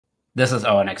this is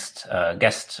our next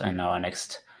guest and our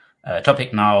next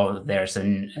topic now. There's a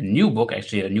new book,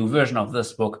 actually a new version of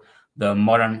this book. The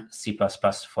Modern C++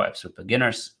 for Absolute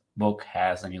Beginners book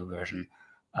has a new version,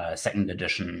 second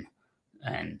edition,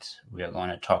 and we are going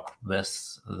to talk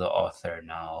with the author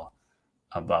now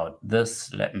about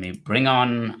this. Let me bring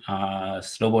on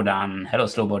Slobodan. Hello,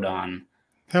 Slobodan.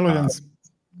 Hello, Jens.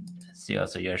 See,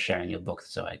 also you're sharing your book,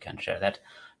 so I can share that.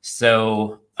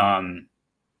 So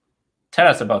tell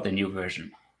us about the new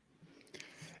version.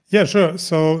 Yeah, sure.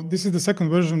 So this is the second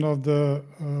version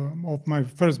of my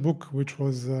first book, which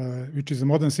is a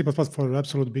Modern C++ for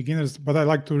Absolute Beginners. But I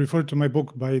like to refer to my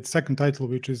book by its second title,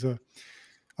 which is a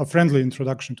friendly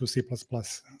introduction to C++.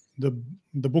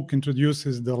 The book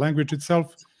introduces the language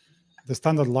itself, the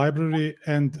standard library,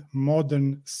 and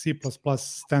modern C++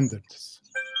 standards.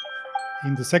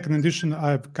 In the second edition,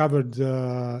 I've covered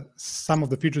some of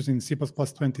the features in C++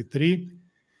 23.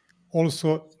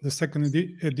 Also, the second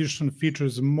edition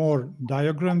features more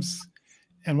diagrams.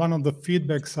 And one of the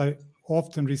feedbacks I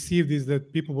often received is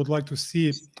that people would like to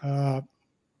see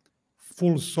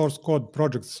full source code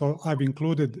projects. So I've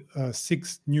included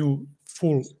 6 new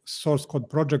full source code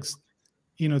projects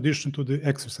in addition to the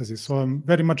exercises. So I'm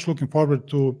very much looking forward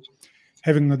to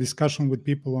having a discussion with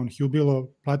people on Hubilo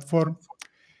platform.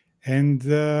 And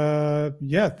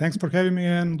yeah, thanks for having me,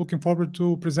 and looking forward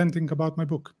to presenting about my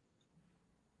book.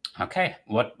 Okay,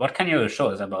 what can you show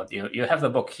us about you? You have the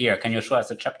book here. Can you show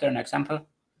us a chapter, an example?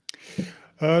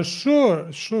 Sure.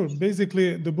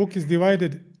 Basically, the book is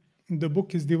divided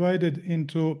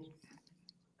into.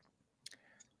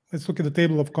 Let's look at the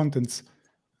table of contents.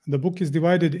 The book is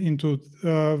divided into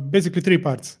basically 3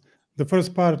 parts. The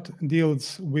first part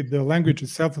deals with the language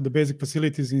itself, the basic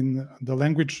facilities in the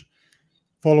language,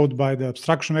 followed by the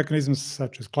abstraction mechanisms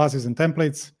such as classes and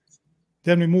templates.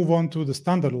 Then we move on to the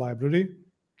standard library,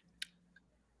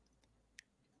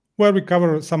 where we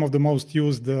cover some of the most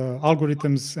used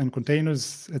algorithms and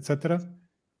containers, etc.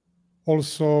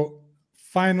 Also,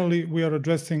 finally, we are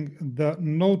addressing the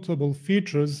notable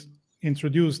features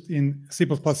introduced in C++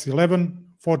 11,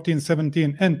 14,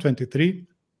 17, and 23.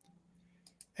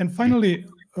 And finally,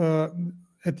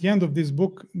 at the end of this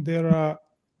book, there are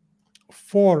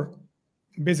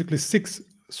basically 6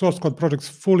 source code projects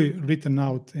fully written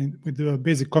out with the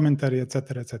basic commentary,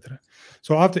 etc., etc.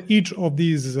 So after each of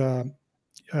these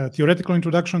theoretical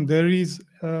introduction, there is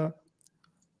an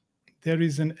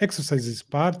exercises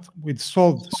part with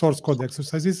solved source code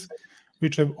exercises,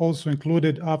 which I've also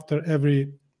included after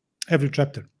every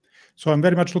chapter. So I'm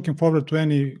very much looking forward to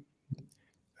any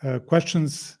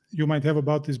questions you might have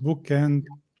about this book, and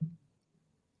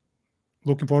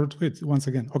looking forward to it once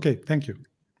again. Okay, thank you.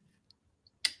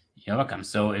 You're welcome.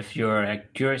 So if you're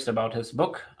curious about his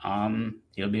book,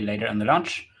 he'll be later in the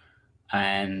launch.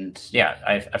 And yeah,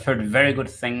 I've heard very good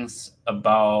things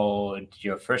about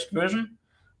your first version,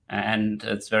 and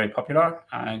it's very popular.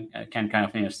 I can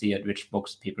kind of see at which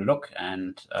books people look,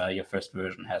 and your first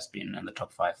version has been in the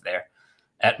top 5 there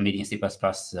at Meeting C++.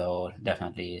 So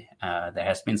definitely there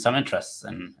has been some interest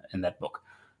in that book.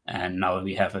 And now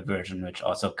we have a version which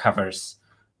also covers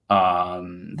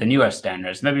the newer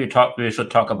standards. Maybe we should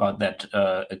talk about that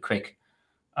a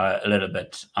little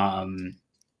bit.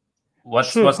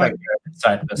 What's like your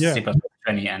insight with C++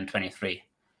 20 and 23?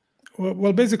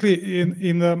 Well, basically,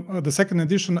 in the second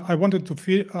edition, I wanted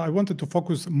to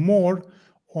focus more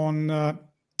on.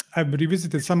 I've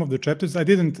revisited some of the chapters. I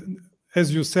didn't,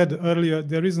 as you said earlier,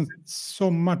 there isn't so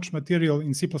much material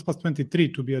in C++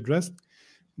 23 to be addressed.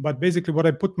 But basically, what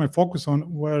I put my focus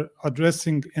on were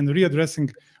addressing and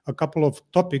readdressing a couple of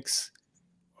topics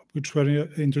which were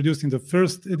introduced in the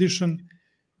first edition.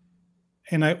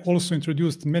 And I also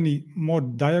introduced many more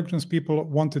diagrams. People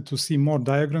wanted to see more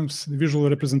diagrams, visual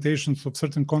representations of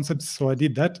certain concepts, so I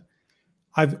did that.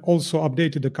 I've also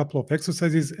updated a couple of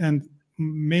exercises, and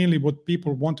mainly what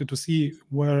people wanted to see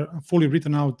were fully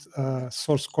written out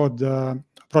source code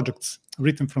projects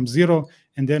written from zero,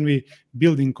 and then we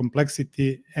build in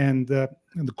complexity, and the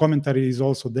commentary is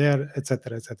also there,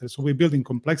 etc., etc. So we build in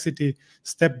complexity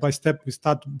step by step. We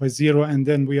start by 0, and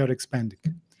then we are expanding.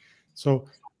 So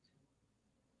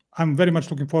I'm very much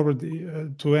looking forward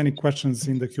to any questions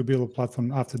in the Hubilo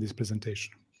platform after this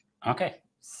presentation. Okay,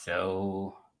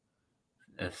 so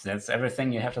if that's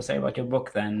everything you have to say about your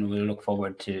book, then we'll look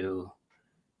forward to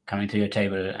coming to your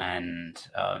table and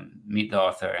meet the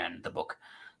author and the book.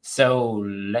 So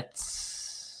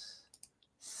let's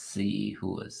see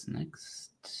who is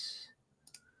next.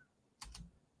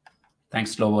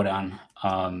 Thanks, Slobodan.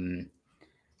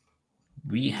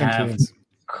 We have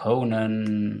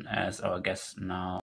Conan as our guest now.